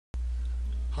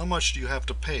How much do you have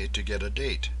to pay to get a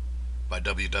date? By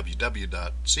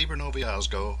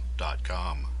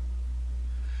www.cybernoviazgo.com.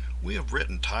 We have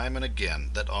written time and again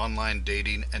that online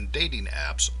dating and dating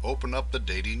apps open up the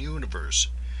dating universe.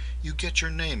 You get your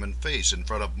name and face in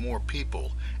front of more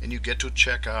people, and you get to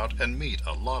check out and meet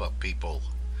a lot of people.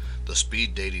 The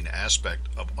speed dating aspect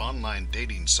of online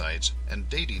dating sites and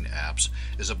dating apps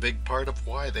is a big part of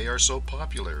why they are so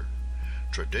popular.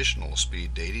 Traditional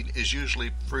speed dating is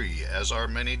usually free, as are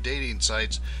many dating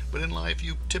sites, but in life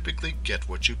you typically get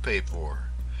what you pay for.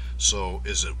 So,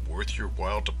 is it worth your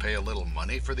while to pay a little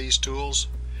money for these tools?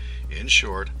 In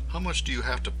short, how much do you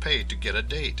have to pay to get a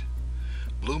date?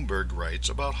 Bloomberg writes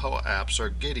about how apps are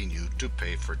getting you to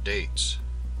pay for dates.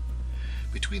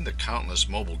 Between the countless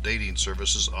mobile dating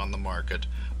services on the market,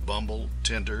 Bumble,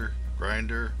 Tinder,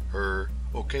 Grindr,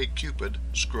 OkCupid,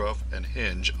 Scruff, and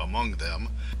Hinge among them,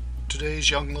 today's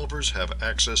young lovers have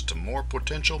access to more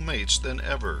potential mates than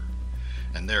ever,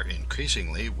 and they're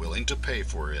increasingly willing to pay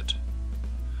for it.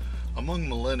 Among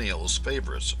millennials'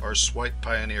 favorites are swipe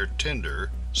pioneer Tinder,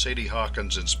 Sadie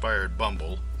Hawkins-inspired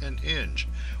Bumble, and Hinge,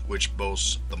 which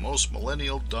boasts the most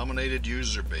millennial-dominated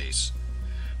user base.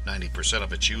 90%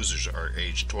 of its users are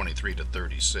aged 23 to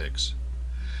 36.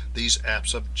 These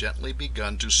apps have gently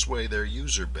begun to sway their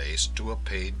user base to a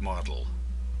paid model.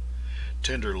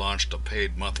 Tinder launched a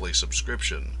paid monthly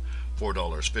subscription,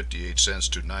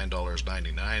 $4.58 to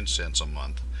 $9.99 a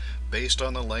month, based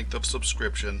on the length of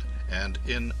subscription and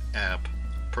in-app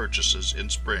purchases in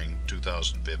spring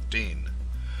 2015.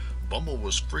 Bumble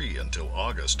was free until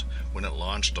August, when it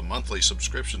launched a monthly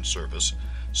subscription service,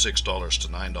 $6 to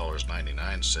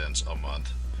 $9.99 a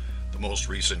month. The most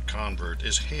recent convert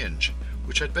is Hinge,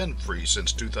 which had been free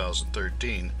since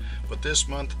 2013, but this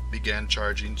month began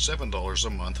charging $7 a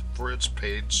month for its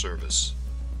paid service.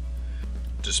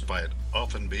 Despite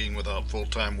often being without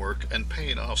full-time work and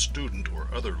paying off student or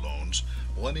other loans,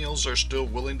 millennials are still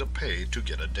willing to pay to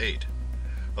get a date.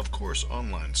 Of course,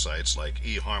 online sites like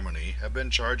eHarmony have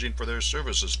been charging for their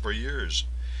services for years.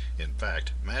 In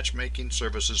fact, matchmaking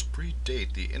services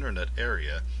predate the internet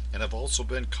era and have also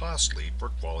been costly for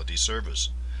quality service.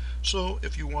 So,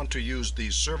 if you want to use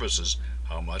these services,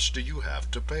 how much do you have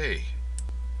to pay?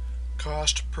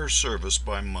 Cost per service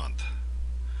by month.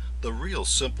 The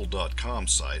RealSimple.com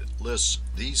site lists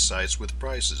these sites with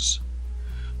prices.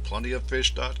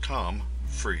 PlentyofFish.com,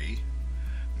 free.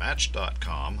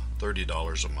 Match.com,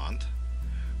 $30 a month.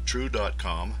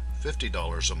 True.com,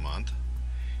 $50 a month.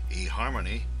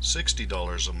 eHarmony,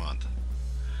 $60 a month.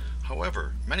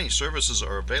 However, many services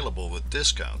are available with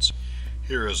discounts.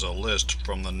 Here is a list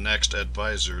from the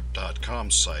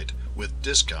NextAdvisor.com site with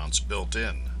discounts built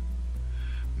in.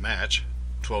 Match,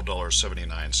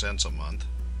 $12.79 a month.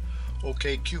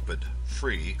 OkCupid,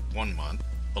 free, 1 month.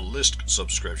 A list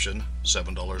subscription,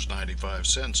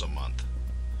 $7.95 a month.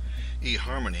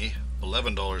 eHarmony,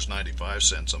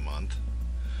 $11.95 a month.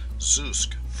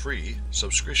 Zoosk, free,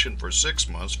 subscription for 6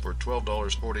 months for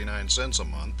 $12.49 a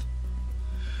month.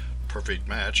 Perfect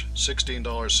Match,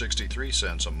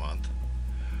 $16.63 a month.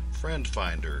 Friend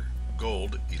Finder,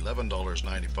 Gold,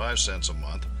 $11.95 a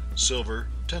month. Silver,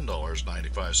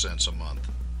 $10.95 a month.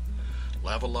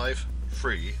 Lavalife,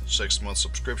 free, 6-month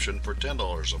subscription for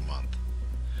 $10 a month.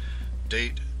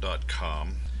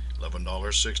 Date.com,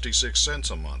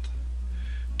 $11.66 a month.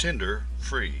 Tinder,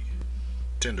 free.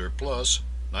 Tinder Plus,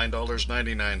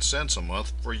 $9.99 a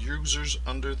month for users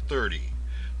under 30,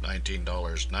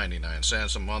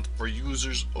 $19.99 a month for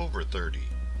users over 30.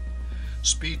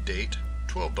 Speed Date,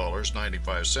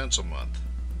 $12.95 a month.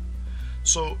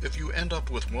 So if you end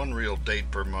up with one real date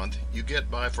per month, you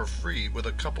get by for free with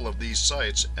a couple of these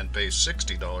sites and pay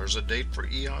 $60 a date for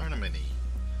eHarmony.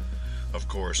 Of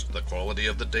course, the quality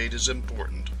of the date is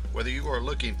important, whether you are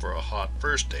looking for a hot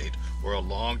first date or a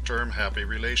long-term happy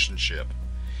relationship.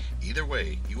 Either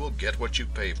way, you will get what you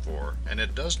pay for, and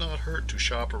it does not hurt to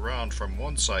shop around from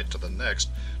one site to the next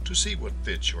to see what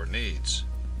fits your needs.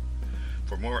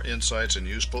 For more insights and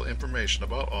useful information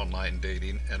about online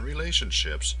dating and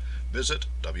relationships, visit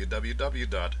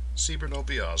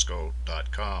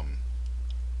www.cybernoviazgo.com.